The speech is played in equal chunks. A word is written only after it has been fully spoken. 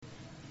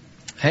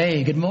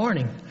Hey, good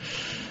morning.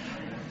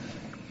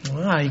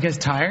 Wow, you guys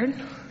tired?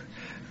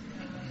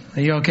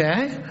 Are you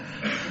okay?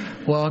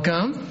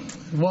 Welcome.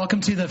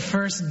 Welcome to the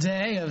first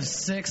day of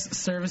 6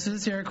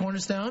 services here at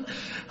Cornerstone.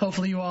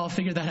 Hopefully you all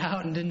figured that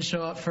out and didn't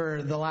show up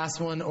for the last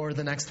one or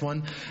the next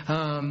one.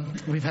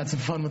 We've had some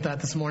fun with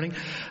that this morning.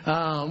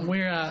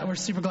 We're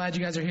super glad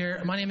you guys are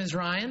here. My name is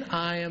Ryan.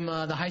 I am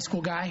the high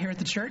school guy here at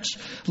the church.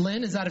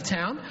 Lynn is out of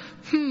town.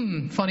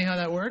 Funny how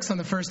that works on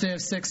the first day of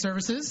 6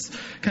 services.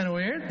 Kind of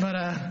weird,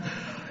 but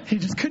he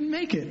just couldn't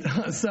make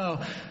it.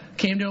 So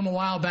came to him a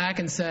while back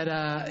and said,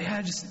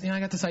 I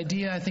got this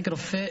idea. I think it'll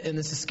fit in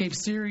this escape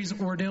series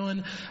we're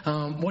doing.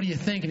 What do you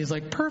think? And he's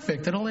like,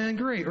 perfect. It'll land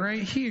great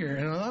right here.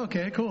 And I'm like,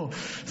 okay, cool.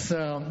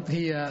 So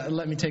he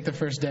let me take the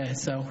first day.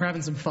 So we're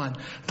having some fun.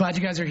 Glad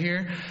you guys are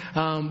here.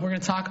 We're going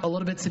to talk a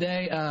little bit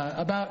today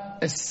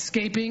about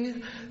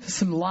escaping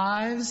some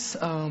lives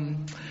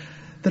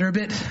that are a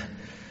bit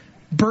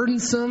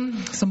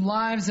burdensome, some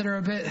lives that are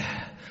a bit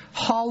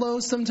hollow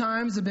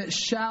sometimes, a bit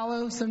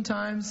shallow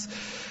sometimes,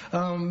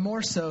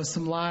 more so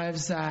some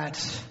lives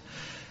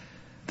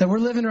that we're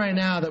living right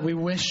now that we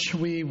wish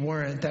we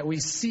weren't, that we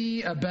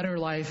see a better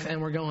life and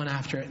we're going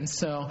after it. And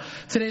so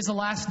today's the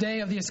last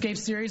day of the Escape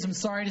series. I'm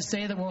sorry to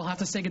say that we'll have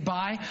to say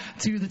goodbye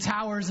to the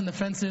towers and the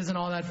fences and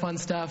all that fun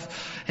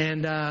stuff.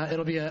 And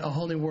it'll be a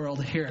whole new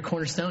world here at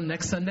Cornerstone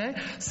next Sunday.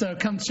 So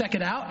come check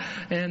it out.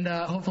 And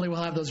hopefully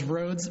we'll have those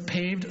roads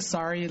paved.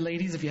 Sorry,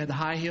 ladies, if you had the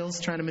high heels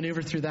trying to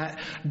maneuver through that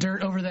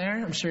dirt over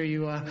there. I'm sure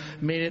you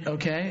made it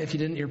okay. If you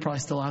didn't, you're probably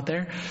still out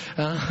there.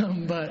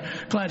 But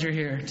glad you're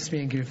here, just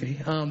being goofy.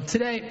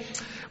 Today,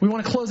 we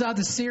want to close out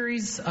the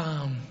series,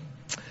 but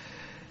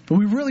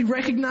we really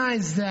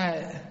recognize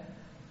that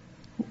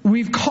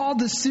we've called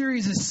the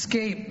series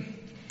Escape.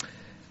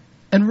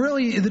 And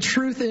really, the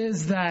truth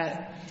is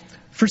that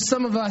for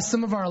some of us,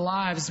 some of our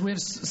lives, we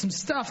have some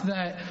stuff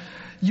that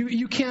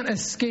you can't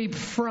escape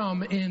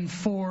from in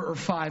 4 or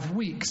 5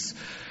 weeks.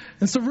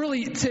 And so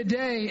really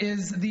today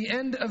is the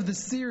end of the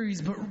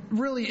series, but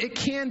really it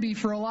can be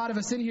for a lot of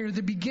us in here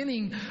the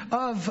beginning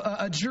of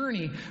a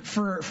journey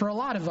for a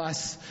lot of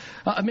us.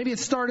 Maybe it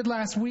started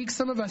last week.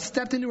 Some of us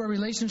stepped into a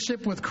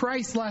relationship with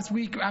Christ last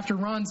week after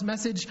Ron's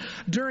message.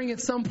 During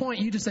at some point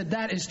you just said,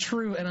 that is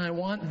true and I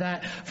want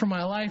that for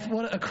my life.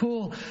 What a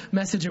cool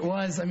message it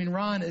was. I mean,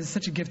 Ron is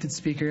such a gifted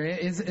speaker.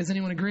 Is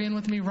anyone agreeing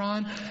with me,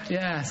 Ron?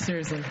 Yeah,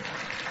 seriously.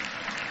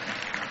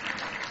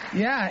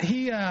 Yeah,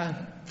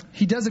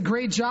 he does a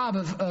great job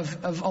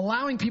of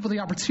allowing people the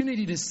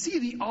opportunity to see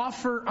the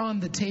offer on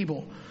the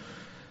table.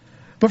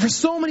 But for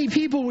so many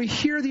people, we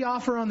hear the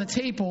offer on the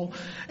table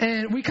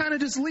and we kind of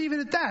just leave it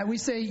at that. We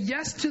say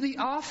yes to the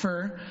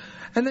offer,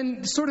 and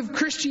then sort of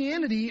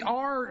Christianity,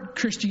 our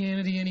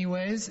Christianity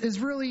anyways, is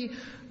really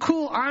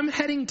cool. I'm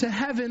heading to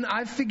heaven.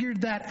 I've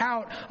figured that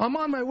out. I'm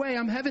on my way.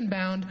 I'm heaven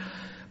bound.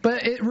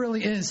 But it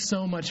really is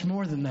so much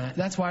more than that.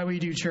 That's why we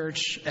do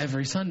church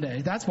every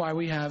Sunday. That's why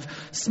we have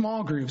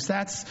small groups.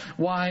 That's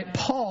why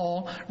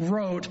Paul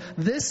wrote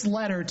this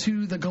letter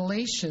to the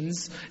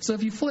Galatians. So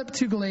if you flip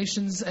to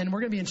Galatians, and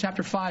we're going to be in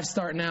chapter 5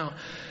 starting out.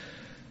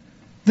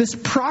 This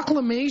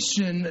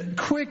proclamation,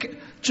 quick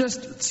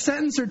just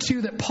sentence or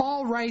two that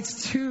Paul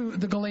writes to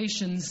the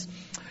Galatians.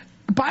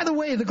 By the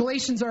way, the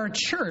Galatians are a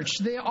church.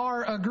 They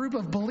are a group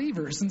of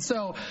believers. And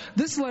so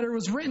this letter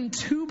was written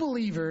to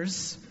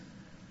believers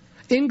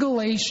in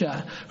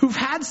Galatia, who've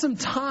had some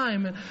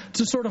time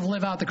to sort of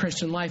live out the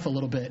Christian life a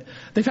little bit.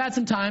 They've had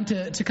some time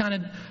to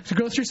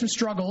go through some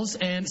struggles,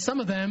 and some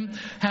of them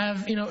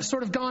have,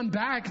 sort of gone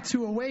back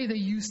to a way they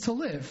used to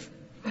live.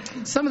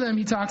 Some of them,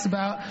 he talks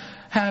about,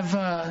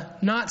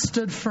 have not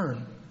stood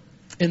firm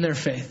in their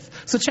faith.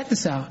 So check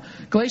this out.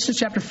 Galatians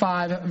chapter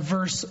 5,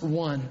 verse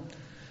 1.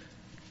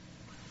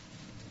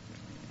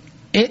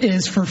 It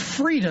is for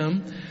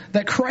freedom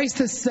that Christ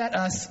has set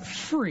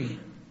us free.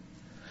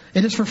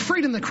 It is for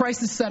freedom that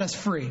Christ has set us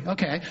free.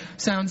 Okay,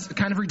 sounds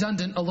kind of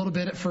redundant a little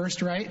bit at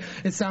first, right?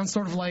 It sounds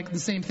sort of like the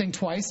same thing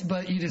twice,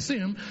 but you'd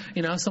assume,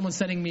 someone's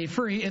setting me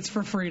free. It's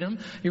for freedom.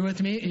 You're with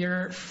me?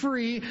 You're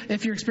free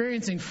if you're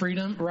experiencing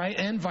freedom, right?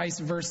 And vice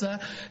versa.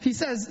 He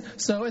says,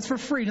 so it's for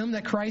freedom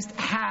that Christ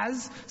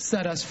has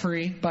set us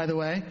free, by the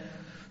way.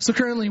 So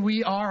currently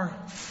we are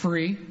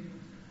free.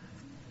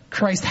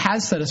 Christ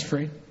has set us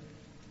free.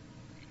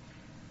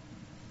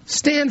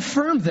 Stand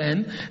firm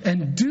then,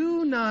 and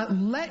do not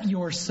let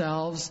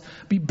yourselves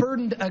be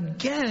burdened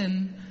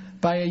again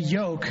by a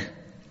yoke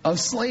of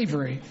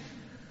slavery.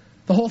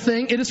 The whole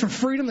thing, it is for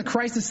freedom that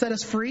Christ has set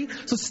us free.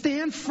 So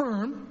stand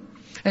firm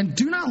and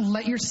do not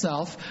let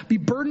yourself be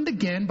burdened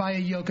again by a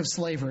yoke of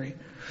slavery.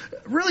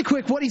 Really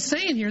quick, what he's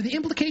saying here, the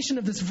implication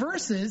of this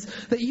verse is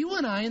that you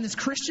and I in this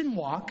Christian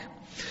walk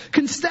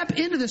can step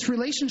into this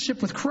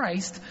relationship with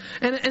Christ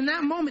and in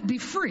that moment be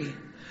free.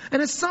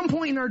 And at some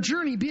point in our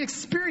journey, be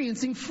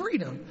experiencing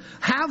freedom.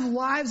 Have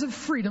lives of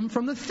freedom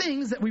from the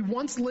things that we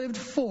once lived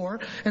for,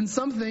 and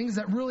some things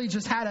that really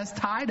just had us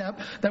tied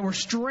up, that were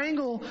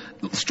strangle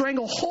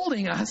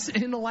holding us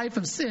in the life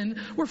of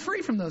sin. We're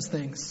free from those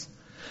things.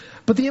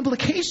 But the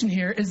implication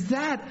here is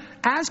that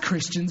as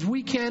Christians,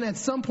 we can at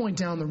some point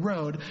down the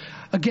road,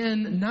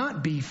 again,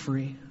 not be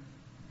free.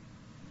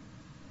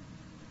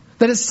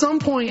 That at some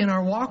point in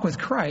our walk with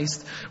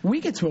Christ, we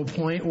get to a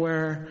point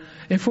where,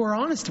 if we're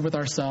honest with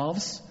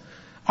ourselves,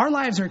 our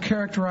lives are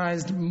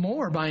characterized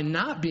more by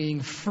not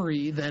being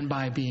free than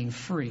by being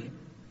free.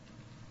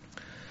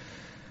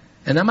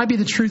 And that might be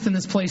the truth in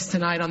this place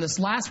tonight. On this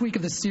last week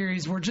of the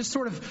series, we're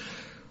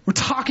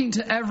talking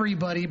to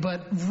everybody,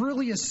 but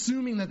really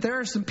assuming that there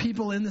are some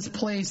people in this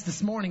place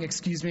this morning,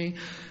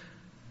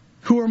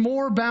 who are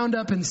more bound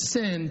up in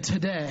sin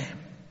today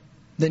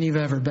than you've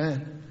ever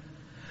been.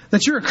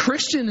 That you're a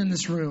Christian in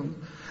this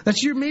room.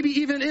 That you're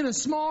maybe even in a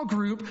small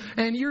group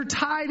and you're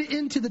tied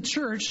into the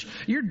church.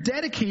 You're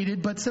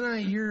dedicated, but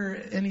tonight you're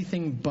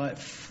anything but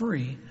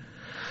free.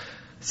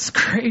 It's a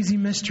crazy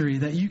mystery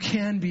that you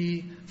can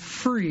be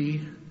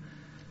free,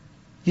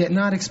 yet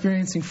not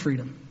experiencing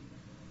freedom.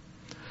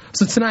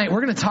 So tonight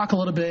we're going to talk a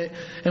little bit,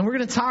 and we're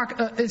going to talk,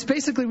 it's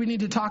basically we need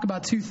to talk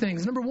about two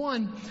things. Number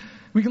one,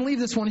 we can leave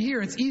this one here,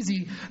 it's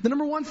easy. The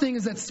number one thing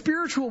is that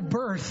spiritual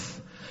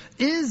birth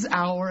is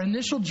our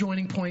initial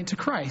joining point to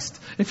Christ.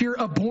 If you're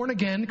a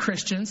born-again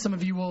Christian, some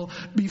of you will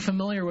be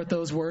familiar with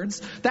those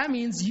words, that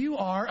means you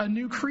are a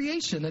new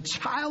creation, a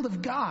child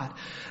of God.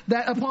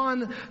 That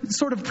upon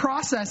sort of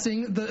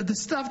processing the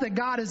stuff that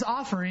God is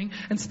offering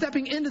and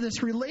stepping into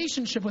this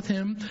relationship with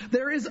Him,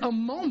 there is a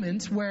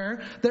moment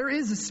where there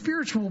is a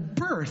spiritual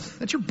birth,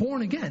 that you're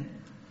born again.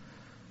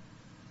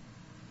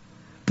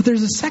 But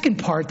there's a second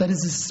part that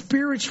is a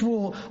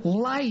spiritual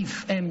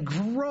life and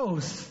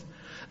growth.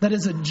 That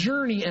is a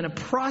journey and a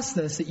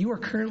process that you are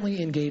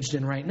currently engaged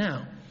in right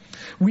now.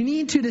 We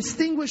need to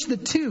distinguish the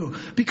two,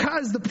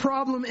 because the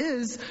problem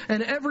is,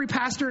 and every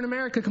pastor in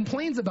America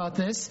complains about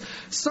this,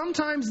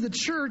 sometimes the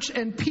church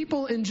and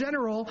people in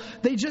general,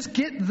 they just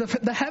get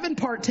the heaven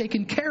part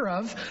taken care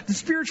of, the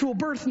spiritual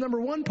birth, number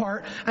one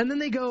part, and then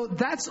they go,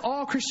 that's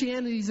all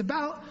Christianity's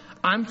about.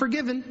 I'm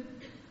forgiven.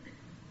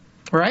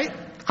 Right?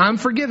 I'm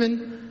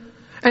forgiven.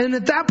 And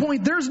at that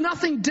point, there's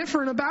nothing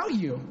different about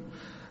you.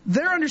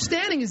 Their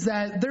understanding is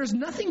that there's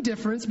nothing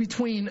different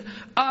between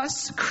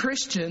us,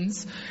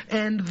 Christians,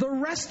 and the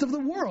rest of the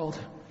world.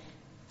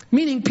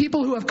 Meaning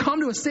people who have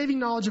come to a saving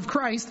knowledge of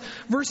Christ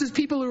versus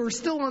people who are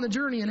still on the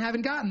journey and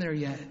haven't gotten there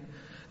yet.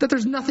 That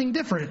there's nothing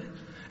different.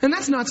 And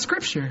that's not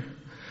Scripture.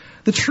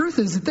 The truth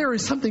is that there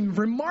is something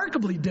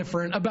remarkably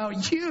different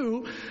about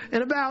you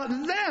and about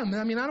them.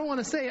 I mean, I don't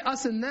want to say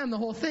us and them, the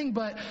whole thing,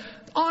 but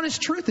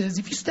honest truth is,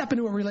 if you step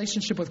into a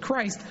relationship with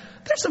Christ,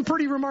 there's some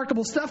pretty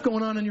remarkable stuff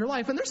going on in your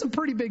life, and there's some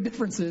pretty big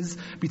differences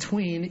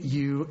between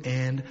you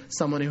and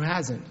someone who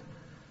hasn't.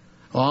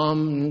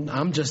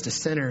 I'm just a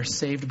sinner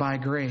saved by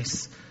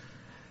grace.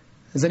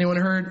 Has anyone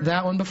heard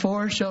that one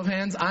before? Show of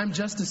hands. I'm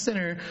just a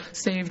sinner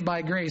saved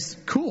by grace.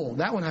 Cool.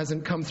 That one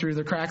hasn't come through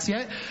the cracks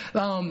yet.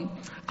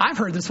 I've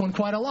heard this one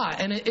quite a lot.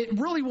 And it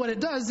really what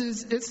it does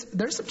is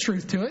there's some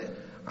truth to it.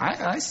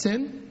 I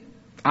sin.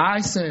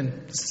 I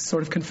sin. It's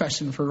sort of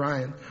confession for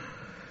Ryan.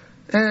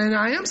 And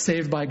I am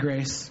saved by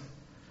grace.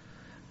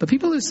 But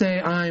people who say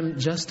I'm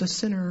just a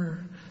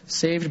sinner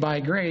saved by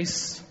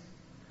grace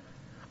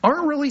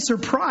aren't really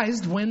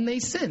surprised when they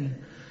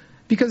sin.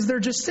 Because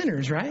they're just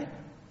sinners, right?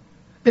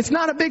 It's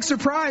not a big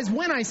surprise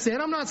when I sin.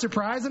 I'm not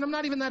surprised, and I'm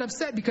not even that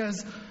upset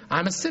because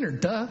I'm a sinner.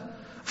 Duh.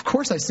 Of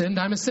course I sinned.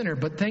 I'm a sinner.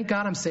 But thank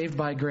God I'm saved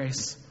by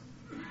grace.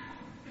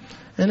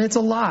 And it's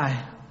a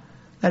lie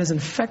that has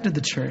infected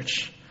the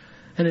church.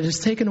 And it has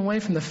taken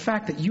away from the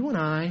fact that you and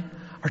I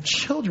are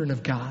children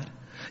of God.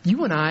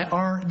 You and I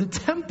are the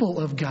temple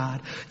of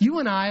God. You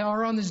and I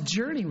are on this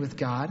journey with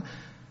God.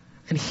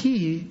 And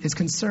He is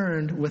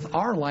concerned with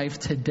our life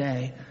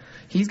today.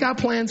 He's got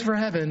plans for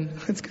heaven.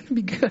 It's going to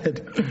be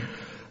good.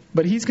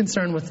 But He's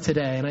concerned with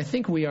today, and I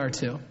think we are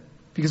too.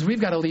 Because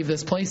we've got to leave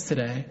this place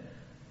today,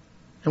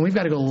 and we've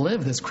got to go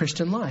live this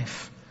Christian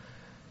life.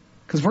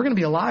 Because we're going to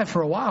be alive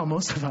for a while,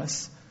 most of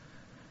us.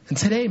 And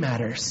today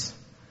matters.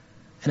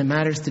 And it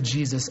matters to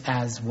Jesus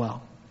as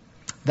well.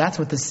 That's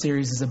what this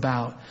series is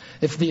about.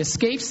 If the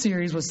Escape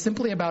series was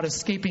simply about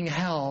escaping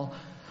hell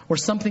or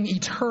something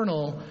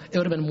eternal, it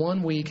would have been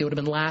 1 week, it would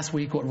have been last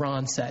week what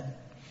Ron said.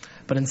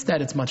 But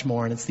instead, it's much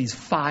more, and it's these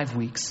 5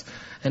 weeks,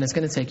 and it's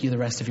going to take you the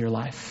rest of your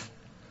life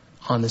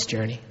on this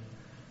journey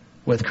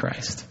with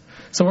Christ.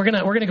 So we're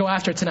gonna go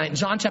after it tonight. In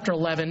John chapter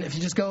 11, if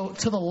you just go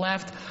to the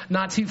left,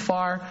 not too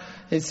far,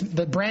 it's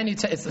the brand new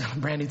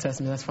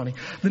Testament. That's funny.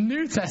 The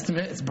New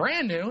Testament, it's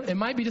brand new. It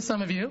might be to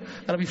some of you.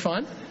 That'll be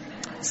fun.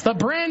 It's the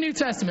brand New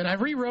Testament. I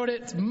rewrote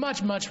it. It's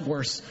much, much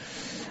worse.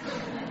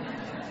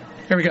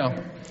 Here we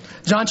go.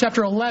 John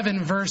chapter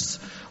 11, verse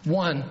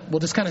 1. We'll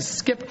just kind of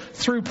skip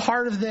through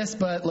part of this,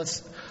 but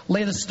let's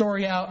lay the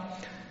story out.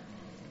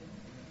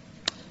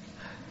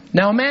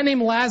 Now a man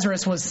named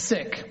Lazarus was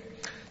sick.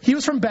 He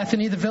was from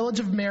Bethany, the village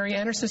of Mary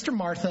and her sister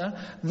Martha.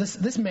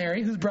 This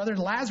Mary, whose brother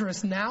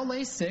Lazarus now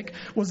lay sick,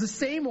 was the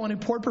same one who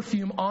poured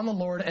perfume on the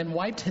Lord and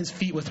wiped His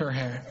feet with her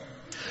hair.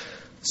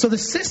 So the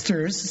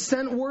sisters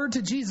sent word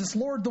to Jesus,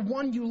 Lord, the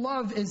one you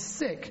love is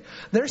sick.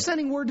 They're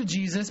sending word to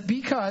Jesus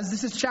because,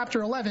 this is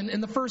chapter 11, in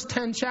the first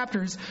 10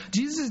 chapters,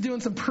 Jesus is doing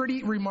some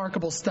pretty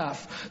remarkable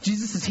stuff.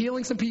 Jesus is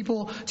healing some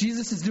people.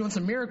 Jesus is doing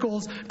some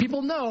miracles.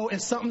 People know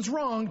if something's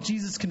wrong,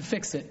 Jesus can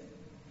fix it.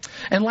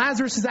 And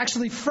Lazarus is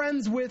actually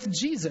friends with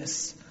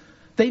Jesus.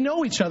 They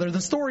know each other. The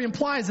story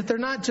implies that they're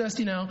not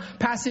just,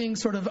 passing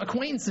sort of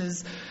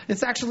acquaintances.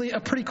 It's actually a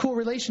pretty cool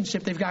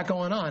relationship they've got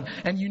going on.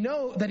 And you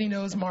know that he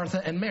knows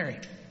Martha and Mary.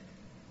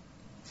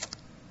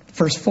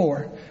 Verse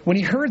 4, when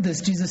he heard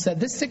this, Jesus said,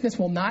 this sickness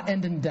will not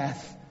end in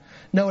death.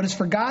 No, it is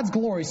for God's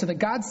glory, so that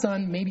God's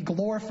Son may be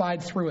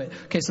glorified through it.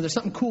 Okay, so there's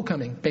something cool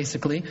coming,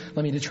 basically.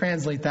 Let me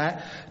translate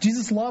that.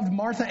 Jesus loved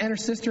Martha and her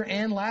sister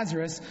and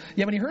Lazarus.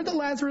 Yet when he heard that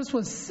Lazarus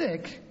was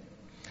sick,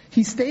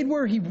 he stayed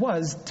where he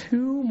was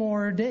 2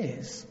 more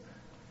days.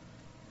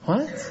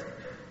 What?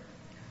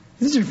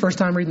 This is your first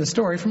time reading the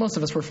story. For most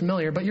of us, we're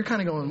familiar, but you're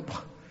kind of going,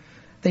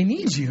 they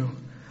need you.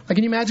 Like,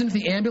 can you imagine if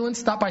the ambulance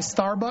stopped by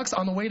Starbucks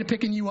on the way to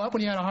picking you up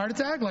when you had a heart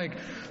attack? Like,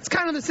 it's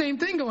kind of the same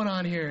thing going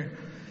on here.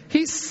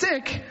 He's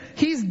sick,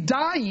 he's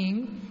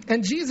dying,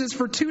 and Jesus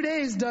for 2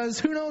 days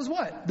does who knows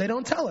what. They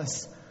don't tell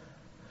us.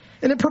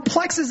 And it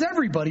perplexes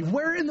everybody.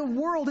 Where in the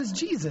world is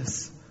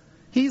Jesus?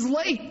 He's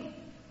late.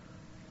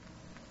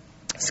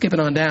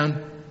 Skipping on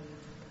down.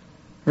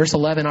 Verse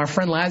 11, our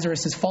friend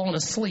Lazarus has fallen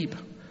asleep,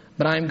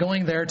 but I am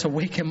going there to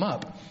wake him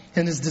up.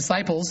 And his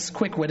disciples,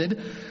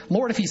 quick-witted,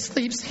 Lord, if he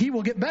sleeps, he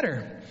will get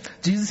better.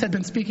 Jesus had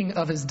been speaking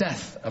of his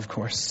death, of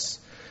course.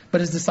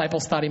 But his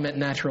disciples thought he meant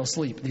natural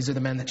sleep. These are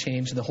the men that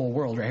changed the whole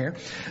world right here.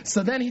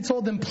 So then he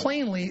told them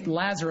plainly,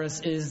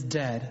 Lazarus is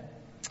dead.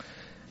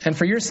 And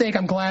for your sake,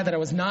 I'm glad that I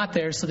was not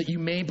there so that you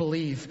may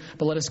believe.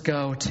 But let us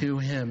go to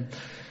him.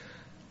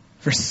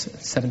 Verse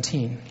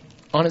 17.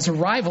 On his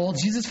arrival,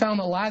 Jesus found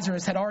that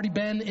Lazarus had already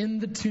been in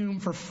the tomb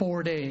for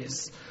 4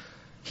 days.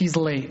 He's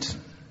late.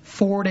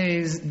 4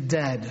 days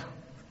dead.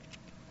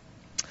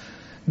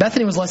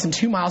 Bethany was less than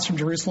 2 miles from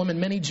Jerusalem, and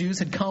many Jews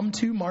had come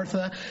to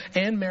Martha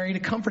and Mary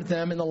to comfort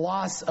them in the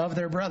loss of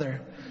their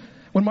brother.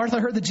 When Martha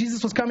heard that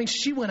Jesus was coming,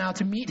 she went out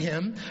to meet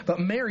him, but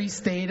Mary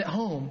stayed at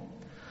home.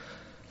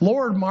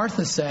 Lord,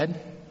 Martha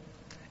said,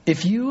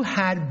 if you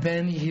had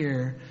been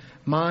here,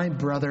 my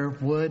brother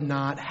would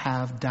not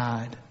have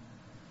died.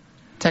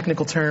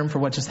 Technical term for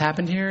what just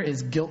happened here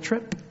is guilt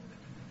trip.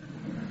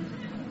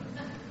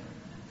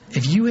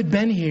 If you had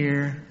been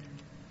here,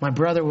 my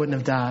brother wouldn't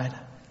have died.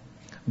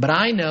 But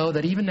I know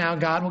that even now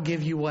God will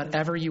give you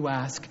whatever you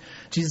ask.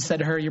 Jesus said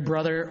to her, your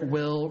brother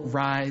will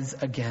rise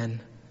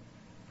again.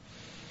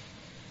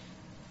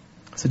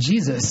 So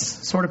Jesus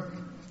sort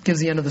of gives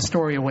the end of the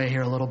story away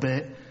here a little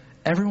bit.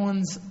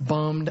 Everyone's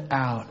bummed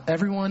out.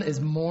 Everyone is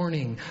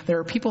mourning. There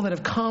are people that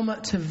have come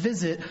to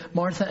visit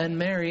Martha and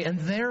Mary, and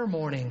they're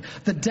mourning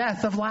the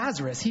death of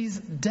Lazarus. He's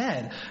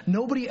dead.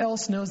 Nobody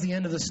else knows the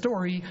end of the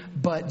story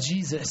but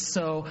Jesus.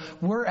 So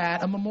we're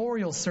at a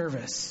memorial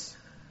service.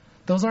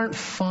 Those aren't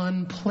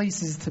fun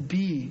places to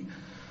be.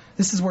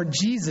 This is where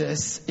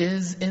Jesus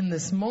is in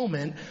this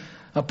moment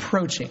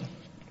approaching.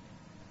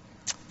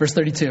 Verse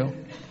 32.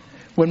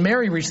 When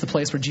Mary reached the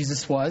place where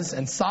Jesus was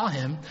and saw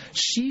him,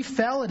 she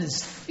fell at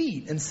his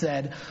feet and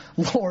said,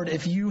 Lord,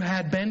 if you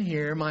had been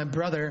here, my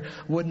brother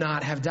would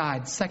not have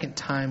died. Second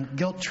time,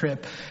 guilt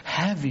trip,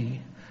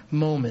 heavy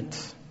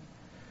moment.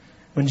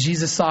 When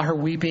Jesus saw her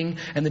weeping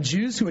and the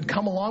Jews who had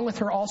come along with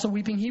her also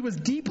weeping, he was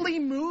deeply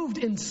moved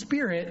in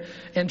spirit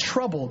and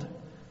troubled.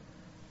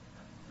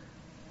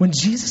 When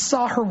Jesus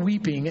saw her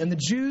weeping and the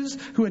Jews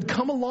who had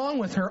come along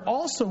with her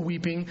also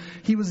weeping,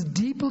 he was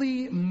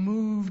deeply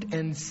moved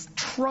and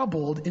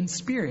troubled in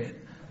spirit.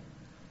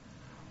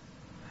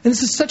 And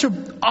this is such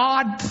an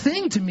odd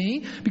thing to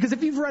me, because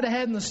if you've read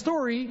ahead in the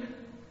story,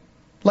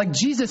 like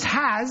Jesus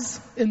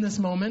has in this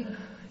moment,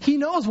 he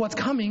knows what's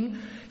coming.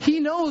 He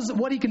knows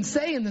what he can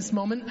say in this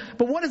moment.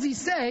 But what does he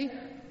say?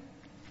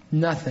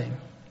 Nothing.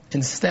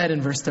 Instead,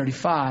 in verse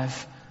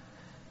 35,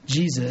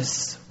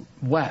 Jesus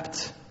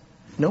wept.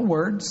 No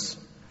words,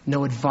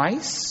 no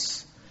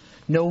advice,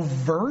 no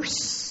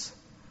verse.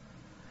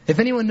 If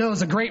anyone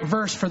knows a great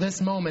verse for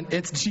this moment,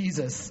 it's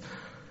Jesus.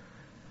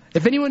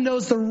 If anyone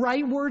knows the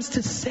right words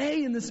to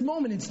say in this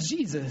moment, it's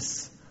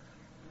Jesus.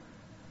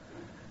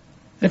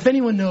 If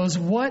anyone knows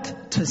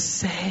what to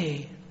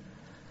say,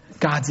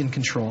 God's in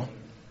control.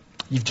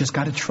 You've just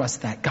got to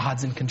trust that.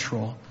 God's in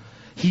control.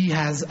 He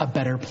has a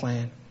better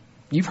plan.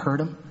 You've heard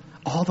him.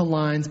 All the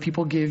lines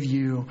people give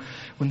you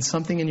when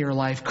something in your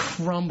life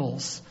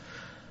crumbles.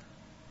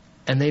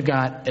 And they've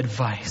got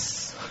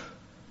advice.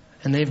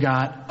 And they've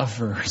got a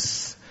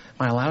verse.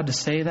 Am I allowed to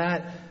say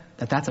that?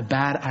 That's a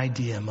bad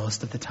idea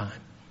most of the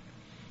time.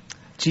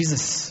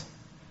 Jesus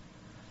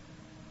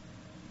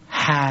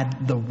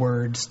had the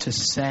words to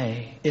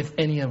say, if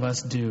any of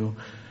us do,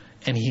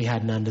 and he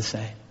had none to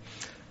say.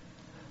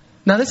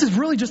 Now, this is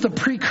really just a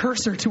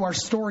precursor to our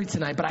story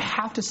tonight, but I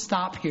have to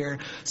stop here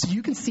so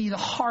you can see the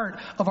heart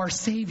of our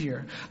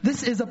Savior.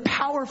 This is a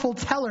powerful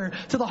teller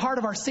to the heart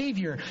of our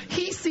Savior.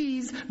 He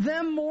sees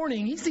them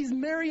mourning. He sees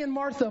Mary and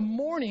Martha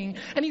mourning,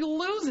 and he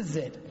loses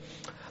it.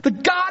 The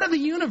God of the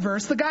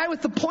universe, the guy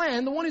with the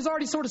plan, the one who's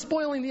already sort of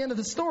spoiling the end of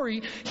the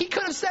story, he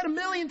could have said a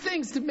million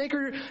things to make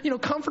her,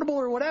 comfortable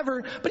or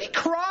whatever, but he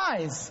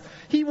cries.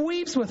 He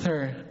weeps with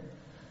her.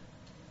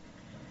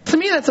 To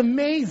me, that's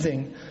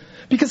amazing,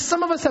 because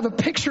some of us have a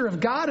picture of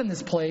God in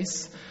this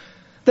place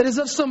that is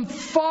of some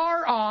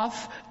far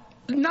off,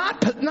 not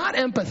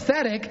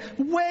empathetic,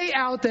 way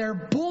out there,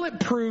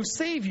 bulletproof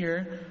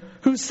Savior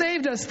who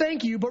saved us,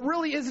 thank you, but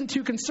really isn't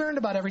too concerned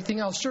about everything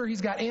else. Sure,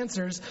 he's got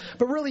answers,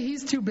 but really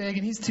he's too big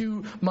and he's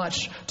too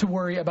much to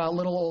worry about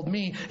little old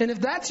me. And if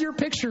that's your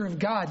picture of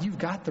God, you've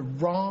got the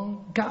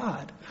wrong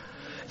God.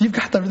 You've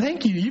got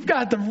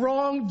the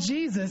wrong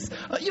Jesus.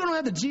 You don't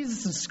have the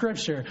Jesus of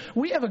Scripture.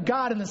 We have a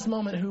God in this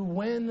moment who,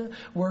 when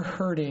we're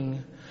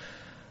hurting,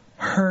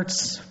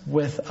 hurts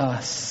with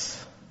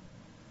us.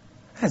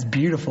 That's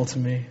beautiful to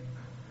me.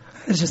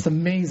 It's just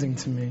amazing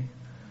to me.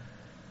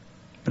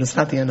 But it's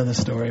not the end of the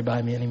story by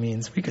any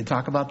means. We could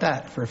talk about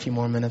that for a few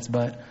more minutes,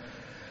 but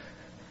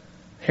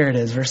here it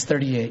is, verse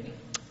 38.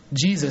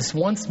 Jesus,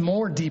 once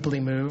more deeply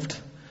moved,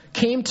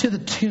 came to the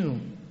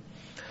tomb.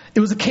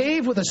 It was a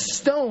cave with a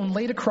stone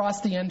laid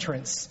across the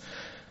entrance.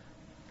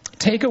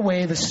 Take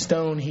away the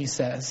stone, he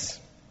says.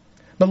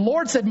 The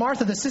Lord said,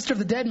 Martha, the sister of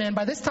the dead man,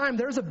 by this time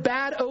there's a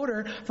bad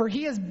odor, for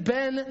he has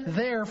been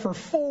there for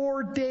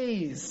 4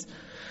 days.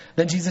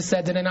 Then Jesus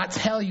said, did I not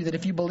tell you that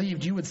if you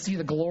believed, you would see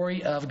the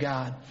glory of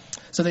God?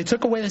 So they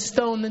took away the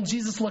stone. Then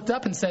Jesus looked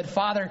up and said,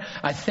 Father,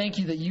 I thank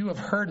you that you have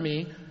heard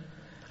me.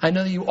 I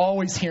know that you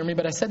always hear me,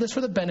 but I said this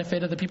for the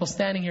benefit of the people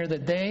standing here,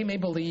 that they may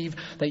believe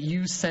that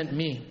you sent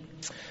me.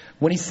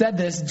 When he said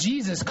this,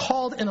 Jesus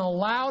called in a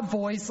loud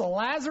voice,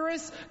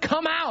 Lazarus,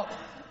 come out.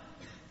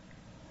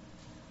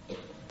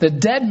 The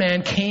dead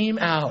man came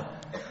out,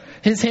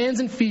 his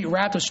hands and feet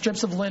wrapped with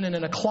strips of linen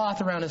and a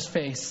cloth around his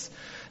face.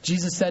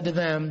 Jesus said to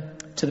them,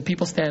 to the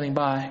people standing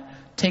by,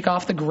 take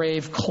off the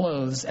grave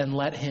clothes and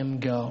let him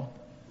go.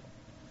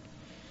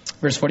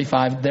 Verse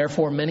 45,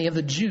 therefore many of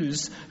the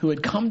Jews who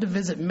had come to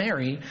visit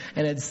Mary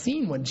and had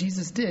seen what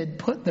Jesus did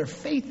put their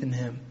faith in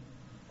him.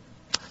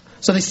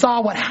 So they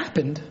saw what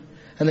happened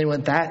and they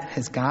went, that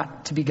has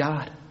got to be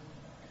God.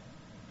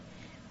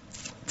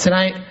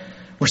 Tonight,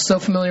 we're so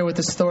familiar with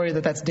this story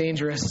that's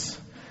dangerous.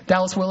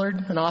 Dallas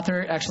Willard, an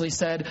author, actually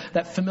said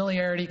that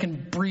familiarity can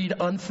breed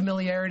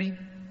unfamiliarity.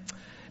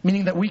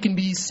 Meaning that we can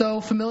be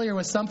so familiar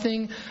with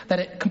something that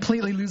it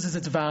completely loses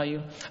its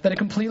value, that it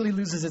completely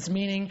loses its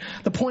meaning.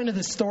 The point of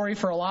this story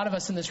for a lot of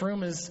us in this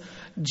room is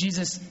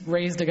Jesus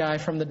raised a guy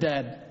from the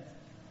dead.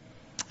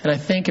 And I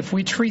think if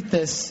we treat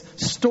this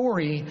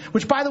story,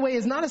 which by the way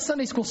is not a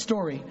Sunday school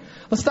story.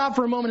 Let's stop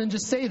for a moment and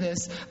just say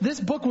this.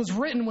 This book was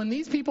written when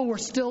these people were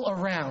still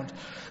around.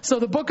 So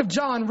the book of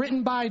John,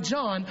 written by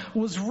John,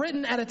 was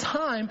written at a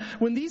time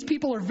when these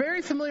people are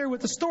very familiar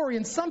with the story,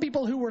 and some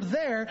people who were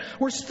there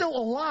were still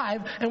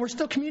alive and were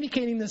still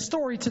communicating this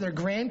story to their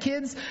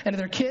grandkids and to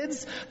their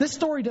kids. This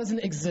story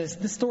doesn't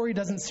exist. This story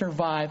doesn't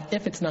survive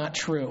if it's not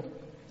true.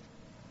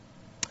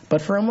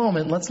 But for a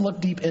moment, let's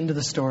look deep into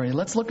the story.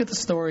 Let's look at the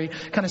story,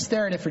 kind of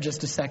stare at it for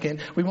just a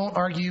second. We won't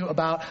argue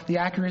about the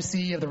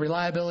accuracy of the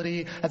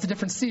reliability. That's a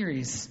different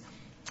series.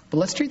 But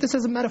let's treat this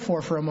as a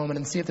metaphor for a moment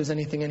and see if there's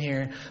anything in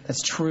here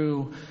that's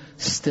true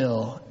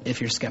still if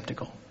you're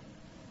skeptical.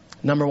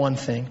 Number one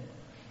thing,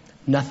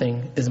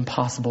 nothing is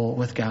impossible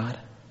with God.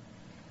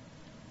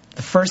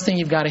 The first thing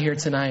you've got to hear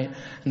tonight,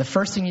 and the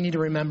first thing you need to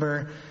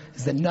remember,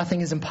 is that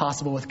nothing is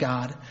impossible with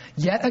God.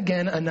 Yet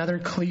again, another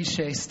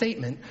cliche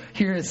statement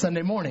here at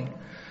Sunday morning.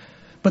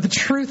 But the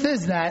truth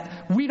is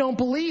that we don't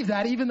believe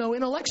that, even though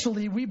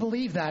intellectually we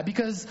believe that,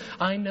 because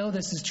I know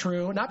this is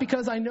true. Not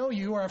because I know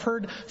you or I've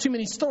heard too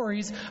many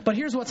stories, but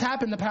here's what's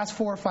happened the past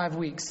 4 or 5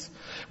 weeks.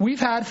 We've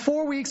had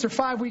 4 weeks or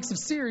 5 weeks of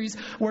series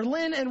where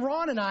Lynn and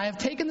Ron and I have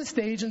taken the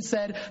stage and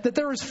said that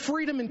there is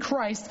freedom in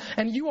Christ,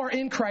 and you are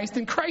in Christ,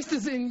 and Christ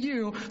is in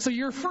you, so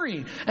you're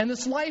free. And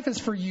this life is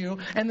for you,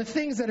 and the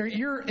things that are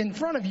you're in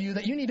front of you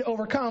that you need to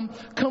overcome,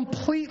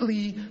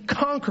 completely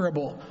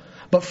conquerable.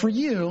 But for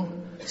you,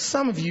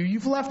 some of you,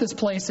 you've left this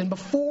place, and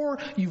before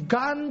you've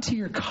gotten to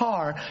your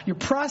car, you're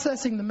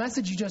processing the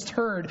message you just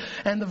heard,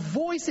 and the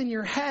voice in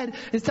your head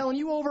is telling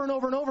you over and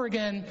over and over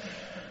again,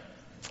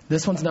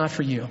 this one's not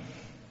for you.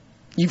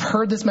 You've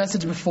heard this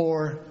message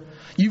before.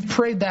 You've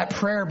prayed that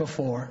prayer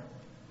before,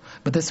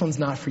 but this one's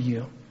not for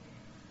you.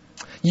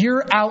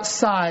 You're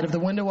outside of the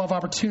window of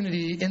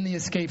opportunity in the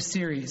Escape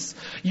series.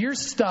 Your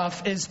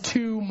stuff is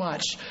too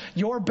much.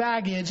 Your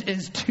baggage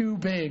is too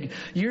big.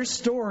 Your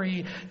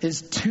story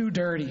is too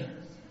dirty.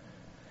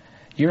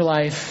 Your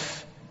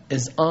life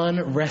is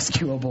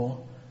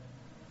unrescuable.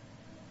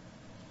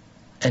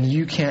 And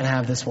you can't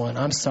have this one.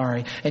 I'm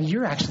sorry. And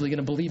you're actually going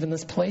to believe in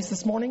this place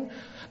this morning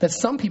that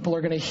some people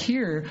are going to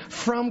hear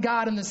from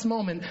God in this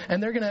moment,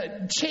 and they're going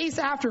to chase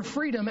after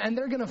freedom, and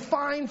they're going to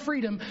find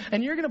freedom,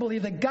 and you're going to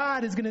believe that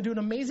God is going to do an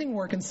amazing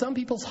work in some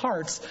people's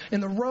hearts in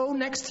the row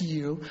next to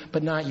you,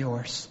 but not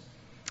yours.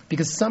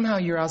 Because somehow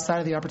you're outside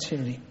of the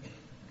opportunity,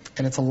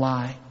 and it's a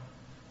lie.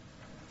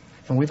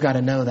 And we've got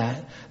to know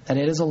that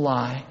it is a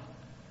lie.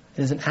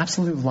 It is an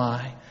absolute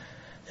lie.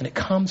 And it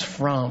comes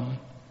from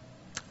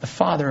the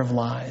father of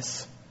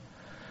lies.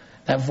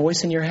 That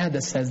voice in your head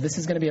that says this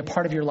is going to be a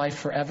part of your life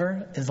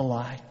forever is a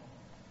lie.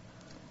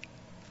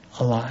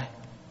 A lie.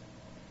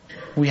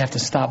 We have to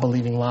stop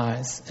believing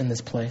lies in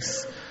this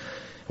place.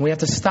 And we have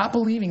to stop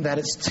believing that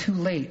it's too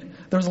late.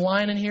 There's a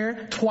line in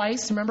here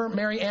twice. Remember,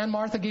 Mary and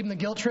Martha gave him the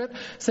guilt trip,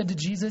 said to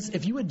Jesus,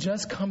 if you had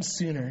just come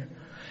sooner,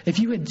 if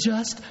you had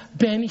just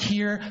been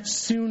here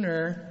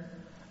sooner,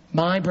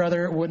 my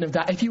brother wouldn't have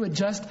died. If you had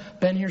just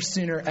been here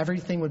sooner,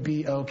 everything would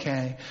be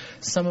okay.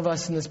 Some of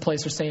us in this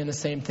place are saying the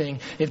same thing.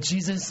 If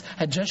Jesus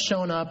had just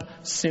shown up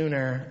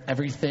sooner,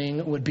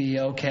 everything would be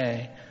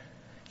okay.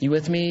 You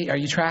with me? Are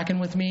you tracking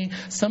with me?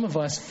 Some of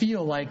us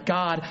feel like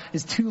God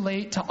is too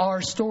late to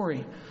our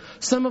story.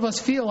 Some of us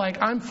feel like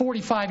I'm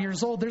 45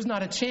 years old. There's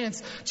not a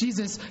chance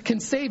Jesus can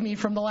save me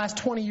from the last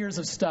 20 years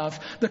of stuff.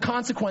 The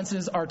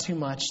consequences are too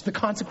much. The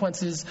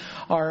consequences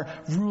are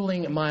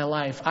ruling my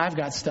life. I've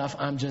got stuff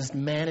I'm just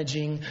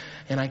managing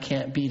and I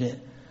can't beat it.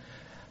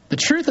 The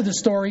truth of the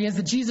story is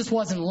that Jesus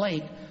wasn't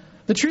late.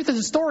 The truth of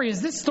the story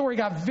is this story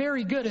got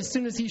very good as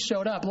soon as he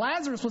showed up.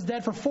 Lazarus was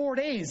dead for 4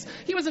 days.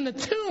 He was in the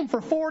tomb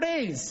for 4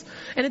 days.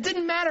 And it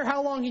didn't matter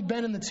how long he'd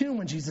been in the tomb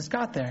when Jesus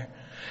got there.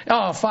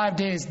 Oh, 5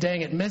 days,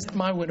 dang it, missed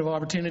my window of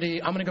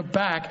opportunity. I'm going to go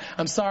back.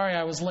 I'm sorry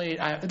I was late.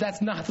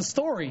 That's not the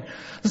story.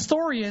 The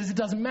story is it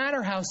doesn't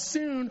matter how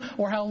soon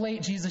or how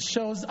late Jesus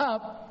shows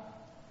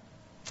up.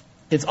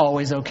 It's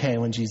always okay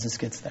when Jesus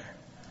gets there.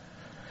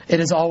 It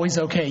is always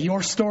okay.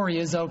 Your story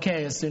is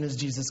okay as soon as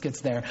Jesus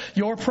gets there.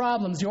 Your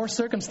problems, your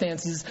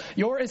circumstances,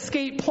 your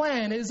escape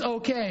plan is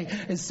okay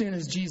as soon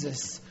as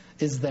Jesus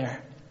is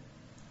there.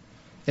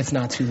 It's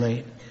not too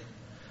late.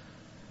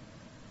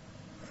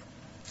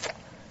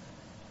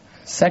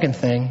 Second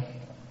thing,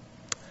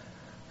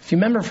 if you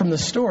remember from the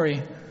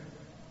story,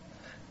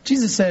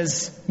 Jesus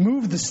says,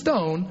 move the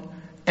stone.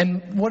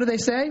 And what do they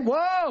say?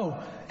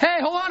 Whoa, hey,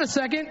 hold on a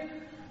second.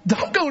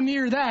 Don't go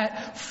near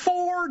that.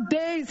 4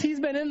 days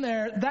he's been in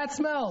there. That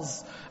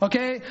smells.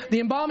 Okay? The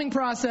embalming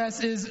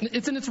process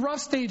it's in its rough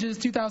stages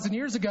 2,000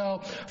 years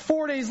ago.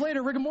 4 days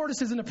later, rigor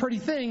mortis isn't a pretty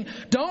thing.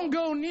 Don't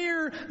go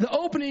near the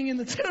opening in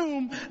the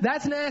tomb.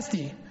 That's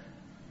nasty.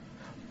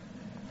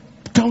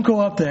 Don't go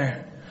up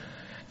there.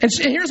 And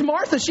here's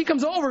Martha. She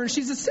comes over and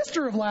she's a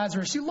sister of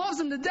Lazarus. She loves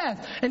him to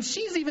death. And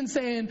she's even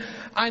saying,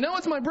 I know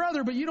it's my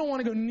brother, but you don't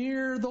want to go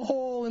near the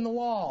hole in the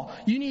wall.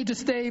 You need to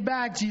stay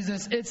back,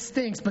 Jesus. It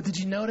stinks. But did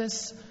you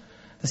notice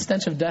the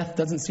stench of death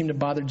doesn't seem to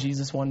bother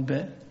Jesus one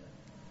bit?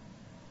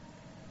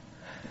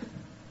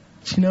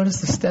 Did you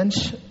notice the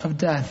stench of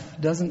death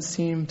doesn't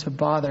seem to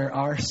bother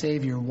our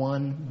Savior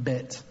one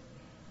bit?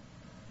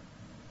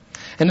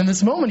 And in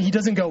this moment, he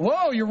doesn't go,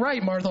 whoa, you're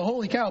right, Martha,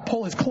 holy cow,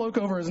 pull his cloak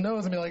over his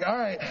nose and be like, all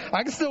right,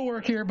 I can still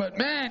work here, but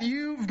man,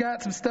 you've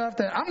got some stuff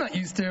that I'm not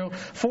used to.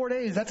 4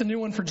 days, that's a new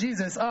one for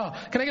Jesus. Oh,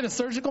 can I get a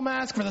surgical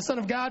mask for the Son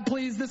of God,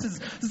 please? This is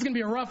going to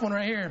be a rough one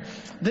right here.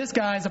 This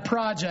guy's a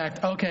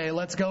project. Okay,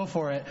 let's go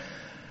for it.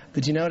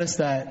 Did you notice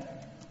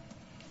that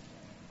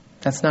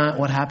that's not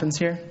what happens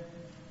here?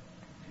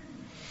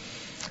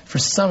 For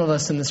some of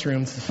us in this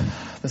room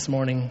this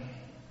morning,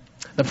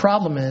 the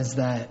problem is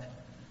that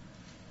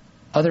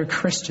other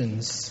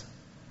Christians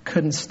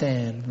couldn't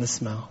stand the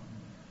smell.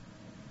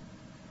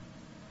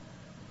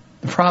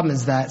 The problem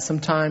is that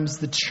sometimes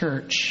the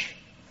church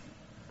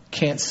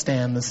can't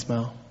stand the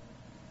smell.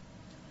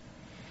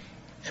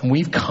 And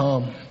we've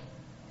come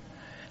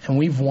and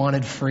we've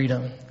wanted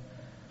freedom.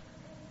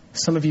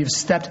 Some of you have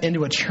stepped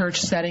into a church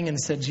setting and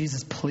said,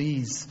 Jesus,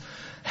 please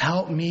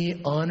help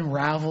me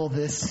unravel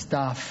this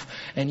stuff.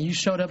 And you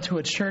showed up to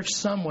a church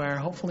somewhere,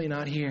 hopefully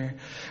not here,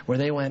 where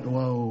they went,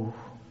 whoa,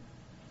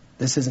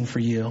 this isn't for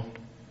you.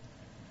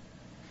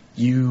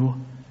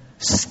 You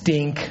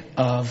stink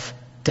of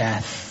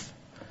death.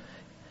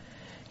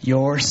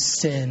 Your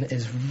sin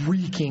is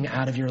reeking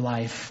out of your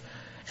life.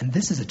 And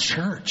this is a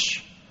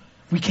church.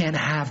 We can't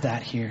have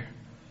that here.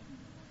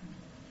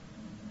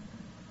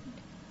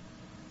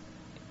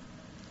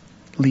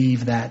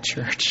 Leave that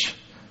church.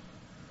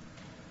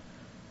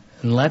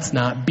 And let's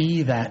not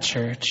be that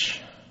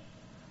church.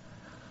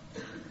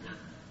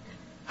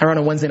 I run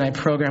a Wednesday night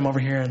program over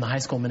here in the high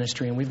school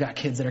ministry, and we've got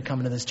kids that are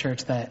coming to this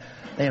church that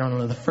they don't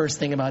know the first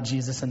thing about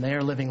Jesus, and they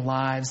are living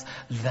lives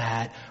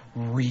that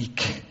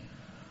reek.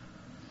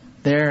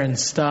 They're in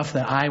stuff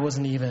that I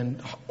wasn't even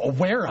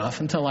aware of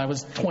until I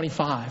was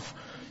 25.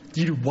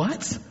 You do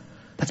what?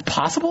 That's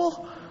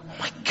possible? Oh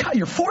my God,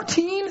 you're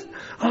 14?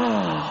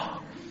 Oh.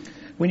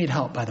 We need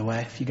help, by the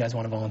way, if you guys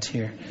want to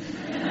volunteer.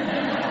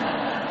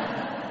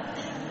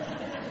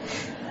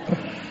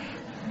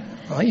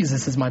 I'll use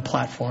this as my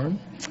platform.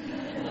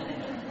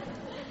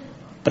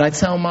 But I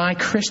tell my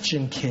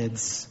Christian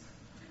kids,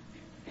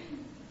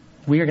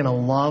 we are going to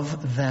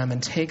love them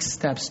and take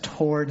steps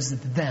towards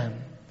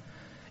them,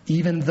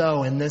 even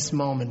though in this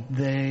moment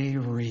they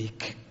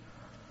reek.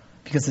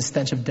 Because the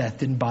stench of death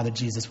didn't bother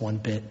Jesus one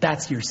bit.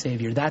 That's your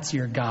Savior. That's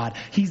your God.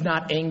 He's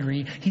not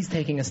angry. He's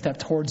taking a step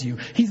towards you.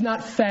 He's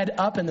not fed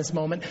up in this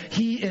moment.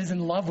 He is in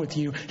love with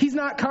you. He's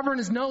not covering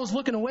his nose,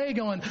 looking away,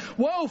 going,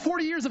 whoa,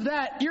 40 years of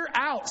that. You're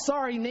out.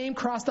 Sorry, name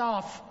crossed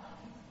off.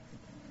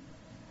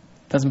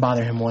 Doesn't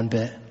bother him one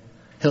bit.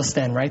 He'll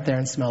stand right there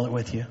and smell it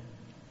with you.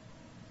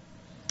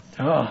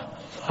 Oh,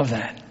 love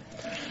that.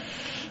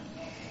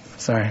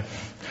 Sorry.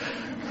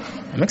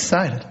 I'm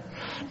excited.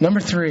 Number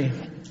 3,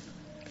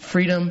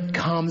 freedom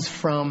comes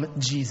from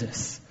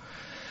Jesus.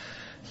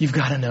 You've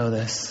got to know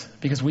this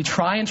because we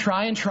try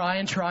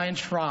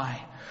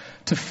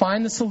to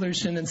find the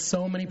solution in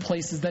so many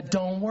places that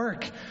don't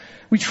work.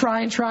 We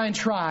try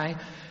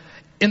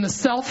in the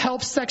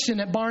self-help section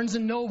at Barnes &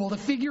 Noble to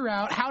figure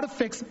out how to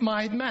fix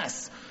my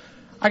mess.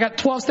 I got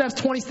 12 steps,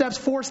 20 steps,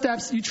 4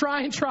 steps. You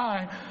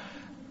try.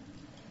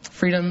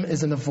 Freedom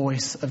is in the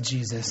voice of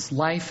Jesus.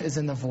 Life is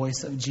in the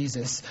voice of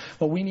Jesus.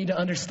 What we need to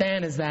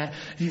understand is that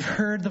if you've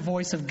heard the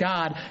voice of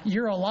God,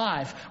 you're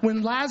alive.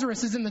 When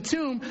Lazarus is in the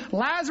tomb,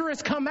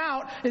 Lazarus come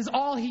out is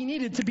all he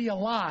needed to be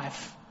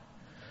alive.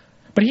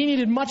 But he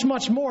needed much,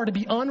 much more to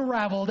be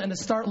unraveled and to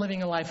start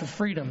living a life of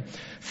freedom.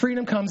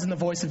 Freedom comes in the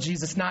voice of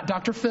Jesus, not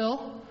Dr.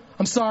 Phil.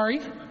 I'm sorry.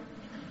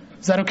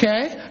 Is that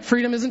okay?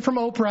 Freedom isn't from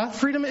Oprah.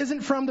 Freedom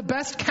isn't from the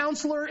best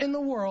counselor in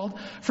the world.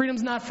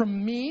 Freedom's not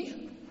from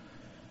me.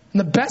 And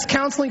the best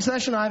counseling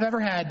session I've ever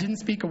had didn't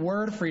speak a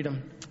word of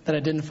freedom that I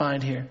didn't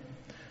find here.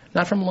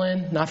 Not from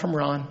Lynn, not from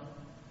Ron,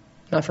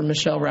 not from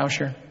Michelle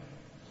Rauscher.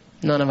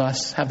 None of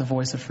us have the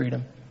voice of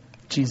freedom.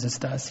 Jesus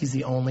does. He's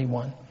the only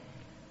one.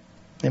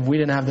 If we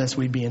didn't have this,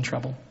 we'd be in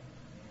trouble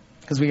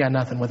because we got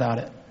nothing without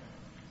it.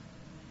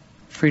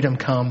 Freedom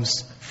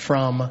comes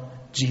from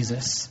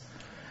Jesus.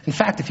 In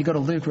fact, if you go to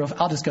Luke,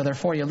 I'll just go there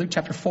for you. Luke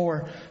chapter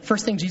 4,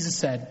 first thing Jesus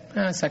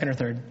said, second or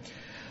third.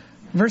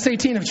 Verse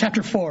 18 of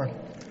chapter 4.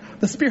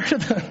 The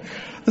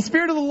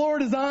Spirit of the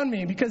Lord is on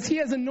me because He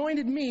has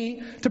anointed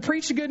me to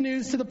preach the good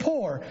news to the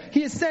poor.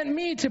 He has sent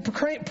me to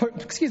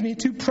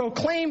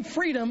proclaim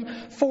freedom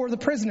for the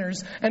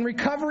prisoners and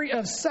recovery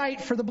of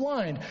sight for the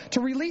blind, to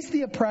release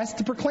the oppressed,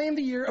 to proclaim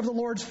the year of the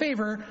Lord's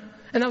favor.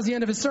 And that was the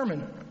end of his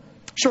sermon.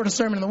 Shortest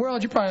sermon in the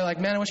world. You're probably like,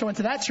 man, I wish I went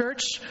to that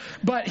church.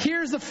 But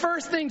here's the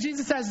first thing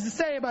Jesus has to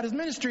say about his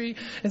ministry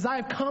is I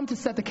have come to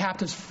set the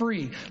captives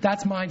free.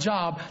 That's my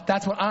job.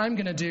 That's what I'm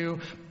going to do.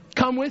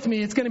 Come with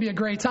me. It's going to be a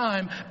great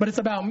time, but it's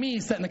about me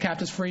setting the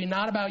captives free,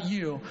 not about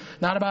you,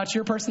 not about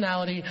your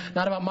personality,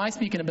 not about my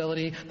speaking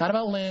ability, not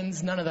about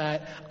Lynn's, none of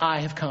that.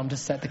 I have come to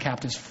set the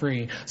captives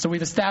free. So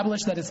we've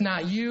established that it's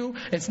not you,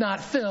 it's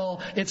not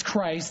Phil, it's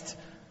Christ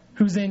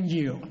who's in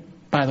you.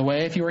 By the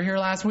way, if you were here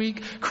last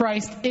week,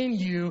 Christ in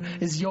you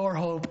is your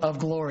hope of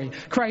glory.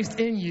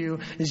 Christ in you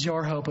is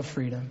your hope of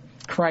freedom.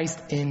 Christ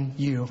in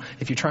you.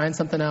 If you're trying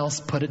something else,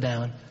 put it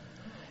down.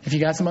 If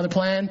you got some other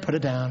plan, put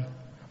it down.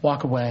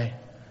 Walk away.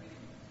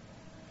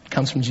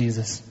 Comes from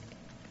Jesus.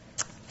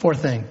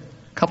 Fourth thing,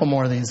 a couple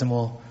more of these and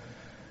we'll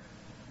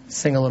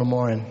sing a little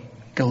more and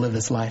go live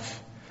this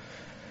life.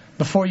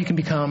 Before you can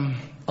become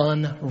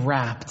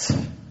unwrapped,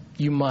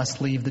 you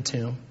must leave the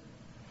tomb.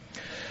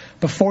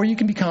 Before you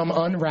can become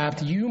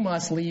unwrapped, you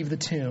must leave the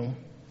tomb.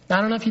 Now,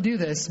 I don't know if you do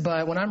this,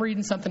 but when I'm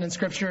reading something in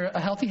Scripture, a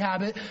healthy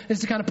habit is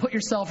to kind of put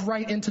yourself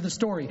right into the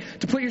story.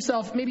 To put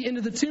yourself maybe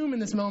into the tomb in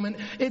this moment.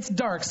 It's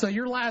dark, so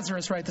you're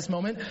Lazarus right this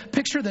moment.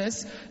 Picture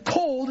this,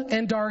 cold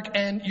and dark,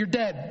 and you're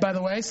dead, by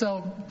the way,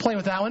 so play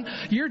with that one.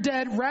 You're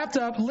dead, wrapped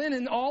up,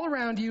 linen all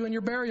around you in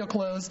your burial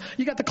clothes.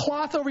 You got the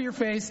cloth over your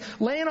face,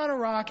 laying on a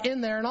rock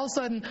in there, and all of a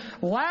sudden,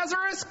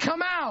 Lazarus,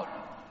 come out!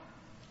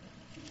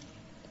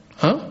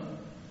 Huh?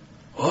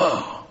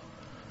 Whoa.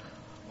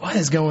 What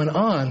is going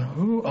on?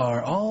 Who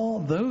are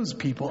all those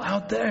people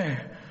out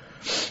there?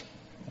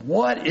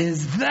 What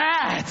is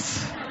that?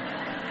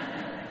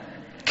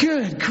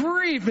 Good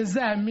grief, is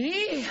that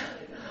me?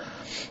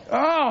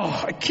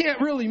 Oh, I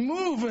can't really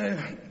move.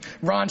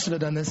 Ron should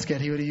have done this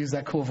skit. He would have used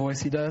that cool voice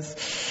he does.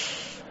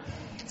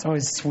 It's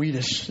always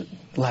Swedish,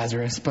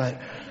 Lazarus, but...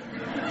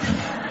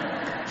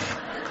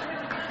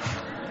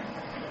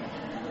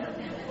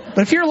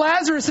 But if you're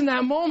Lazarus in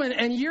that moment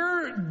and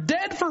you're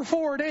dead for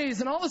 4 days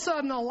and all of a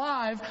sudden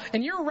alive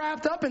and you're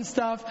wrapped up in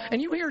stuff and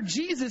you hear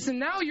Jesus and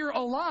now you're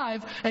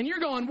alive and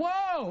you're going,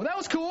 whoa, that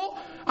was cool.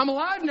 I'm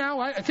alive now.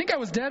 I think I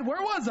was dead. Where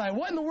was I?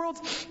 What in the world?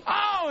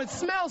 Oh, it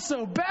smells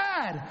so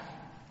bad.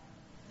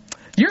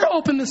 You're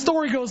hoping the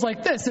story goes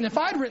like this. And if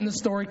I'd written the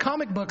story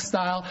comic book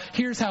style,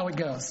 here's how it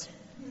goes.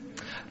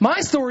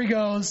 My story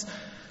goes,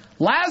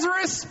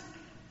 Lazarus,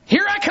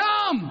 here I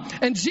come!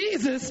 And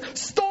Jesus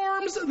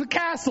storms the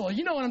castle.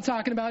 You know what I'm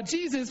talking about.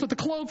 Jesus with the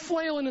cloak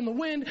flailing in the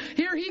wind.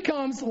 Here he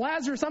comes.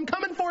 Lazarus, I'm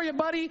coming for you,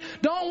 buddy.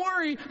 Don't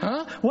worry.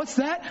 Huh? What's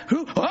that?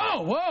 Who?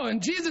 Oh, whoa.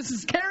 And Jesus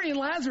is carrying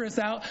Lazarus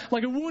out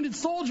like a wounded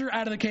soldier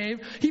out of the cave.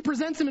 He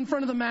presents him in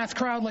front of the mass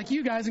crowd like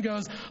you guys and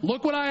goes,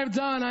 look what I have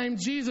done. I am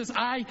Jesus.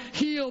 I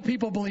heal.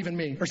 People believe in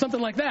me. Or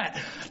something like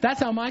that. That's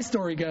how my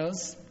story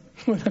goes.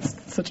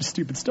 That's such a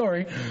stupid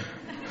story.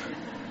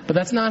 But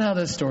that's not how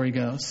this story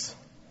goes.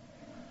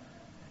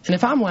 And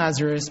if I'm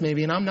Lazarus,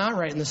 maybe, and I'm not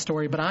writing the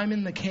story, but I'm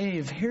in the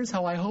cave, here's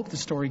how I hope the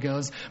story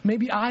goes.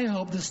 Maybe I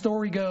hope the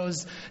story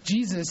goes,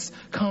 Jesus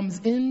comes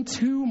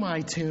into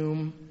my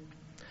tomb,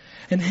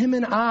 and him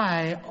and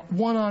I,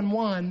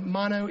 one-on-one,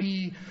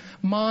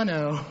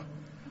 mano,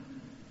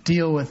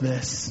 deal with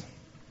this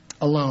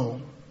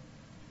alone,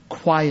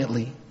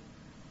 quietly,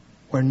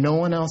 where no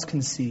one else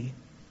can see.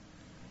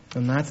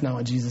 And that's not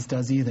what Jesus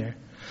does either.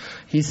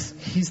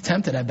 He's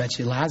tempted, I bet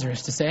you,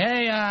 Lazarus, to say,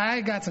 hey,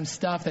 I got some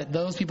stuff that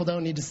those people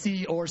don't need to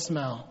see or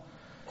smell.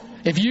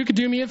 If you could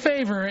do me a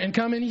favor and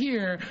come in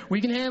here,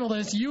 we can handle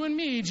this. You and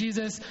me,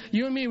 Jesus,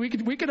 you and me, we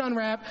could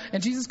unwrap.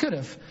 And Jesus could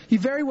have. He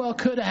very well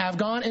could have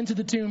gone into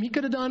the tomb. He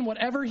could have done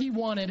whatever he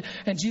wanted,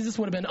 and Jesus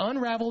would have been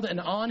unraveled and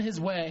on his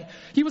way.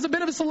 He was a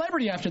bit of a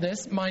celebrity after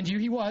this, mind you.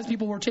 He was.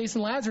 People were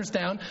chasing Lazarus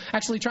down,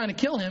 actually trying to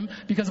kill him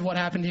because of what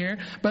happened here.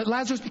 But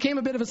Lazarus became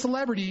a bit of a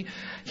celebrity.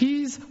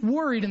 He's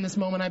worried in this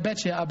moment, I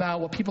bet you, about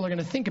what people are going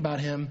to think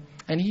about him.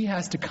 And he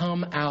has to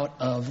come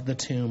out of the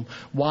tomb.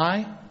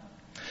 Why?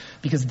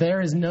 Because there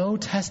is no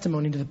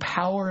testimony to the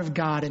power of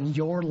God in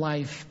your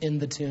life in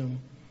the tomb.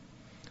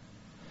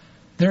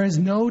 There is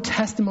no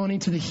testimony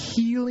to the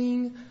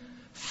healing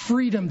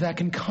freedom that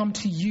can come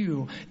to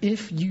you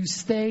if you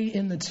stay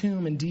in the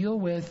tomb and deal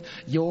with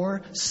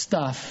your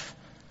stuff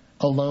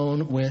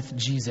alone with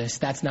Jesus.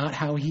 That's not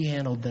how he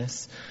handled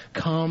this.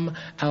 Come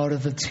out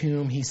of the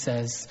tomb, he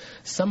says.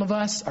 Some of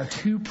us are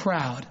too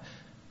proud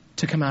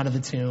to come out of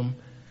the tomb,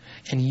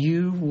 and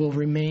you will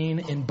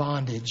remain in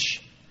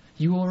bondage.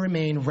 You will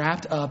remain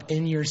wrapped up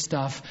in your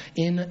stuff,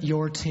 in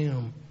your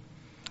tomb,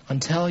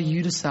 until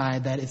you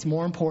decide that it's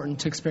more important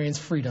to experience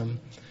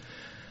freedom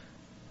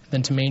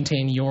than to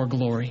maintain your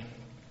glory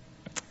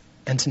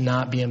and to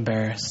not be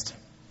embarrassed.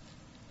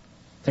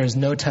 There is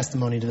no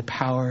testimony to the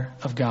power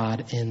of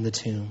God in the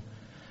tomb.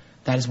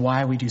 That is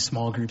why we do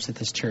small groups at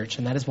this church,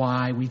 and that is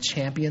why we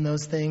champion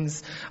those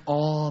things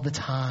all the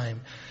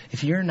time.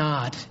 If you're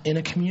not in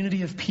a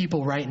community of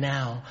people right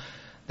now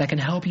that can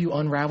help you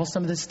unravel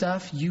some of this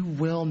stuff, you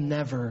will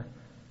never,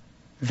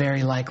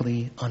 very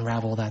likely,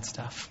 unravel that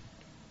stuff.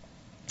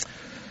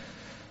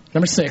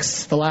 Number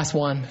 6, the last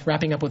one,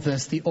 wrapping up with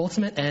this, the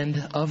ultimate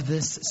end of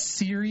this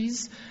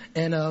series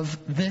and of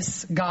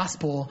this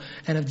gospel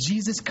and of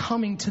Jesus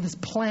coming to this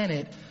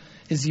planet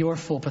is your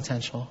full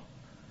potential.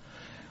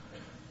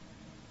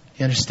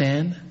 You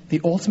understand?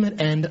 The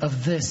ultimate end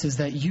of this is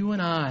that you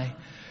and I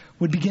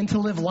would begin to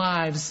live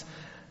lives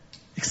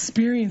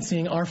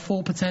experiencing our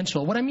full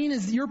potential. What I mean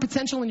is your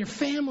potential in your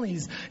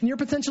families, and your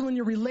potential in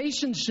your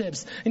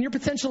relationships, and your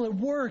potential at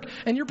work,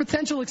 and your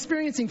potential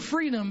experiencing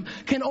freedom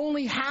can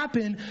only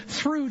happen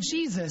through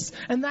Jesus.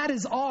 And that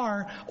is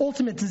our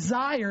ultimate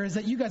desire, is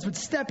that you guys would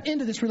step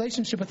into this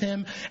relationship with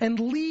him and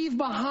leave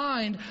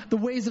behind the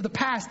ways of the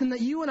past, and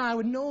that you and I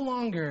would no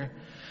longer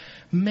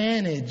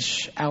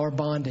manage our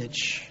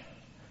bondage.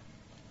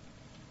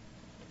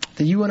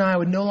 That you and I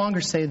would no longer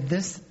say,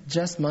 this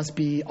just must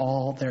be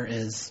all there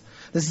is.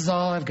 This is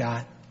all I've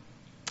got.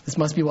 This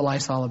must be what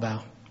life's all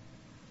about.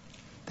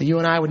 That you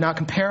and I would not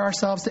compare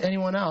ourselves to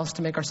anyone else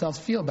to make ourselves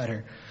feel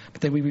better,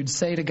 but that we would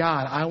say to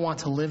God, I want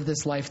to live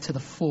this life to the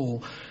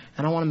full, and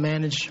I don't want to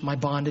manage my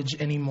bondage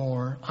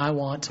anymore. I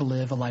want to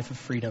live a life of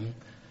freedom.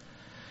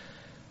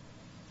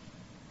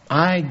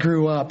 I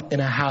grew up in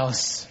a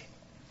house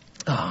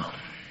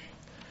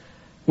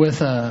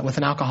with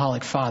an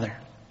alcoholic father.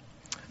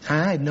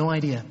 I had no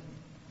idea.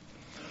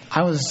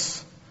 I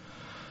was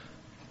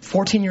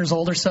 14 years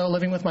old or so,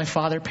 living with my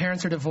father.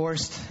 Parents are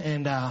divorced,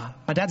 and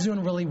my dad's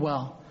doing really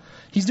well.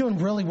 He's doing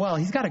really well.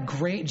 He's got a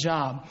great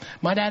job.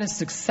 My dad is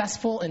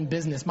successful in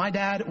business. My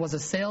dad was a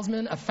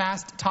salesman, a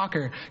fast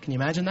talker. Can you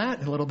imagine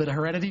that? A little bit of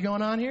heredity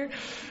going on here.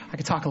 I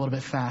could talk a little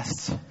bit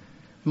fast.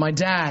 My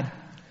dad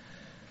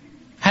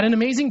had an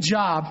amazing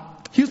job.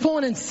 He was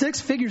pulling in 6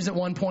 figures at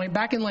one point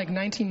back in like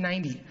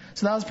 1990.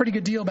 So that was a pretty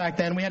good deal back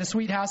then. We had a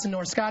sweet house in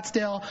North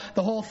Scottsdale,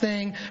 the whole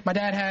thing. My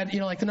dad had,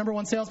 like the number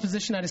 1 sales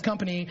position at his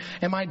company.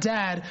 And my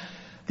dad,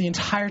 the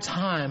entire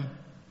time,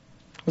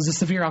 was a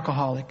severe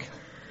alcoholic.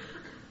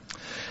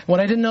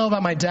 What I didn't know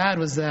about my dad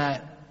was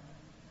that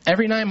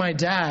every night my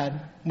dad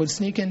would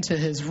sneak into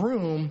his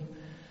room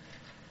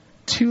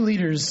 2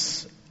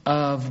 liters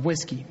of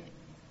whiskey.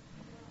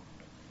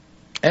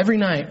 Every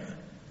night,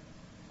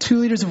 2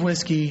 liters of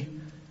whiskey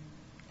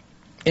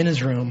in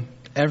his room,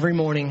 every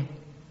morning,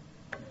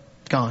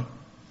 gone.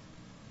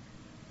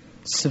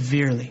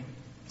 Severely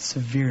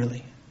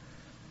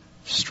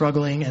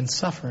struggling and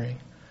suffering.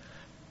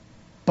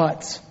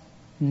 But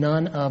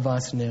none of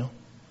us knew.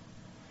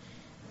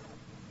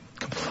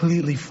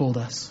 Completely fooled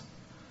us.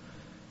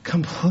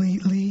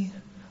 Completely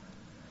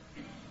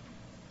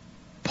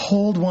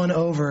pulled one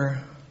over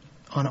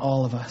on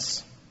all of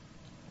us.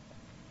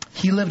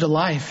 He lived a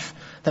life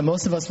that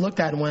most of us looked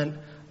at and went,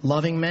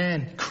 loving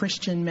man,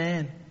 Christian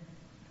man.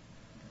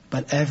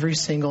 But every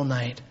single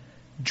night,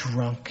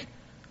 drunk,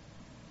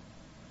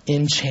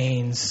 in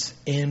chains,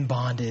 in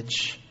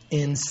bondage,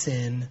 in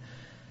sin,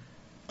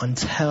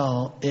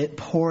 until it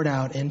poured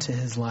out into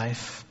his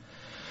life.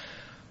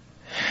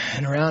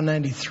 And around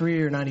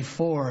 93 or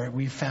 94,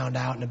 we found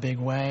out in a big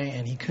way,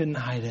 and he couldn't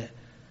hide it.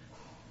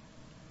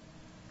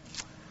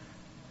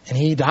 And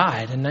he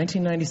died. In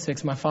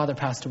 1996, my father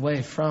passed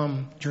away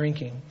from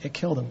drinking. It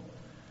killed him.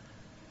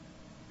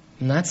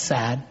 And that's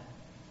sad.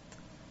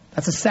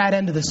 That's a sad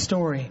end to the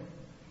story.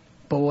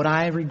 But what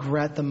I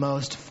regret the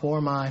most for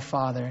my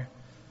father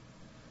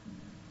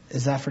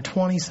is that for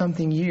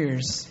 20-something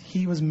years,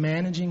 he was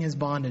managing his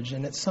bondage.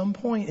 And at some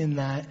point in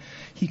that,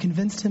 he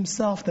convinced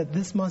himself that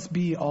this must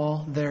be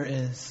all there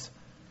is.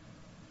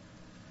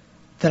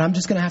 That I'm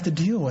just going to have to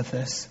deal with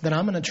this. That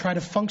I'm going to try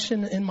to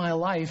function in my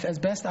life as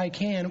best I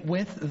can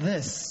with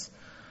this.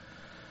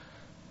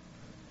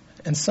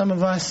 And some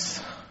of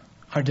us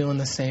are doing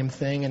the same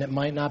thing. And it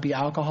might not be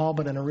alcohol,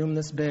 but in a room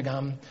this big,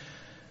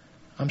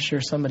 I'm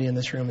sure somebody in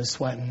this room is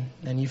sweating,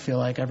 and you feel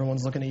like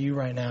everyone's looking at you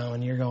right now,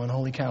 and you're going,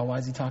 holy cow, why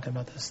is he talking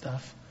about this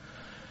stuff?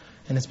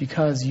 And it's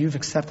because you've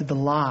accepted the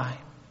lie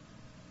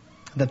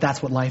that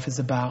that's what life is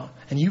about.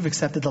 And you've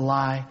accepted the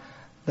lie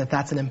that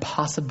that's an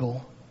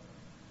impossible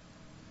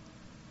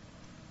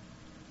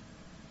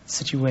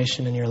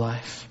situation in your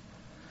life.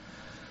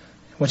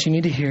 What you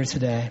need to hear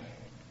today,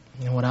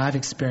 and what I've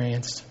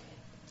experienced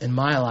in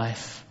my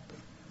life,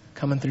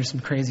 coming through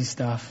some crazy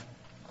stuff,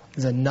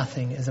 is that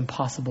nothing is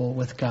impossible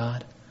with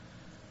God.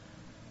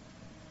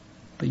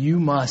 But you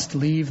must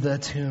leave the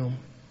tomb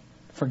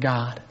for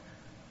God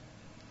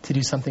to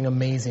do something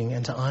amazing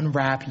and to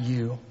unwrap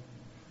you.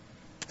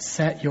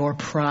 Set your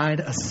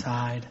pride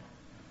aside.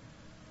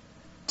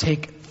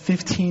 Take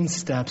 15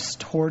 steps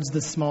towards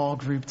the small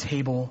group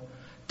table.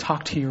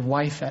 Talk to your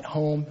wife at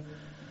home.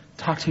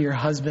 Talk to your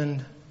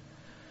husband.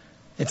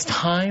 It's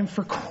time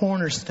for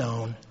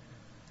Cornerstone,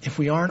 if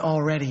we aren't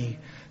already,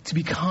 to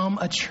become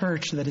a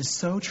church that is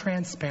so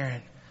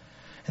transparent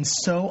and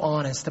so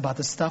honest about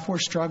the stuff we're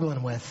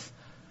struggling with,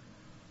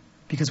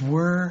 because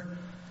we're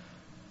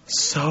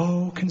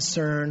so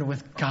concerned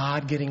with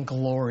God getting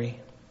glory,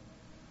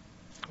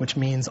 which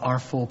means our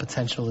full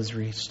potential is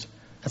reached.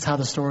 That's how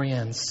the story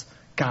ends.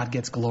 God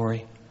gets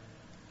glory.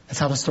 That's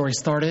how the story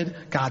started.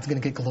 God's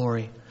going to get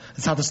glory.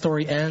 That's how the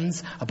story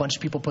ends. A bunch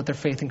of people put their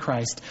faith in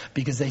Christ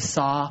because they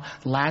saw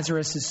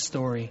Lazarus'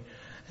 story,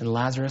 and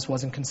Lazarus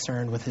wasn't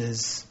concerned with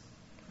his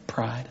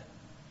pride.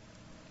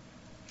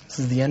 This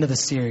is the end of the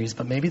series,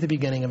 but maybe the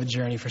beginning of a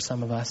journey for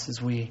some of us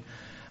as we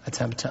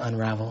attempt to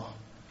unravel.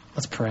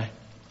 Let's pray.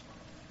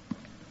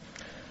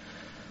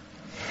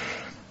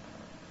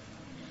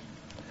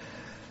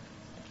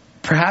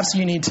 Perhaps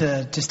you need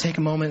to just take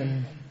a moment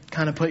and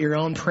kind of put your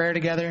own prayer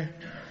together.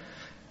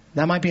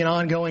 That might be an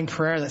ongoing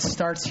prayer that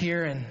starts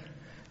here and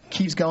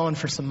keeps going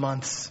for some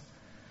months.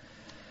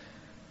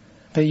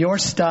 But your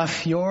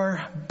stuff,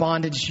 your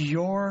bondage,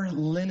 your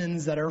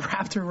linens that are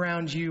wrapped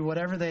around you,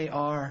 whatever they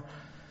are,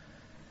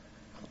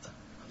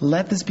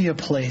 let this be a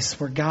place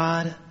where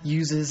God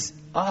uses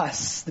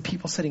us, the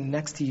people sitting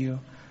next to you,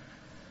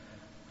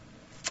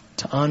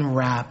 to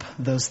unwrap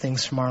those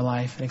things from our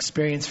life and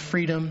experience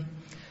freedom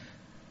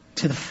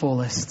to the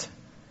fullest.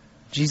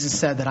 Jesus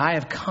said that I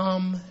have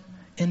come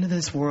into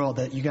this world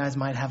that you guys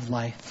might have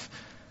life,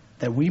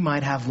 that we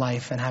might have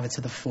life and have it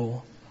to the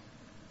full.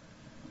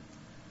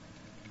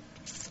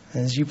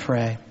 As you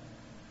pray,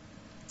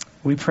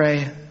 we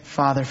pray,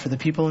 Father, for the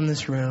people in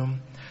this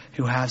room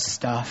who have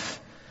stuff.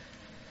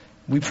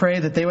 We pray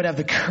that they would have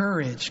the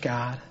courage,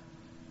 God,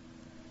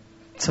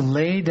 to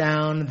lay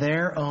down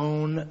their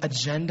own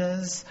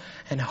agendas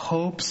and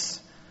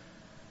hopes,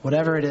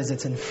 whatever it is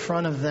that's in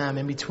front of them,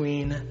 in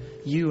between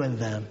you and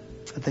them,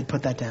 that they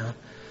put that down.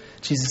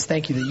 Jesus,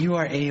 thank you that you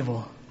are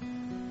able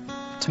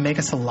to make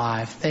us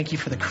alive. Thank you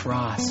for the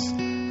cross,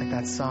 like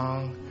that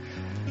song.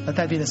 Let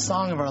that be the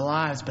song of our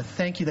lives. But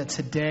thank you that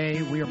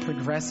today we are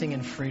progressing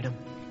in freedom,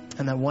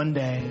 and that one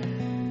day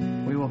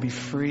we will be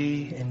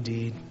free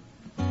indeed.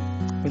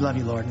 We love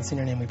you, Lord. It's in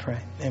your name we pray.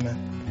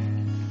 Amen.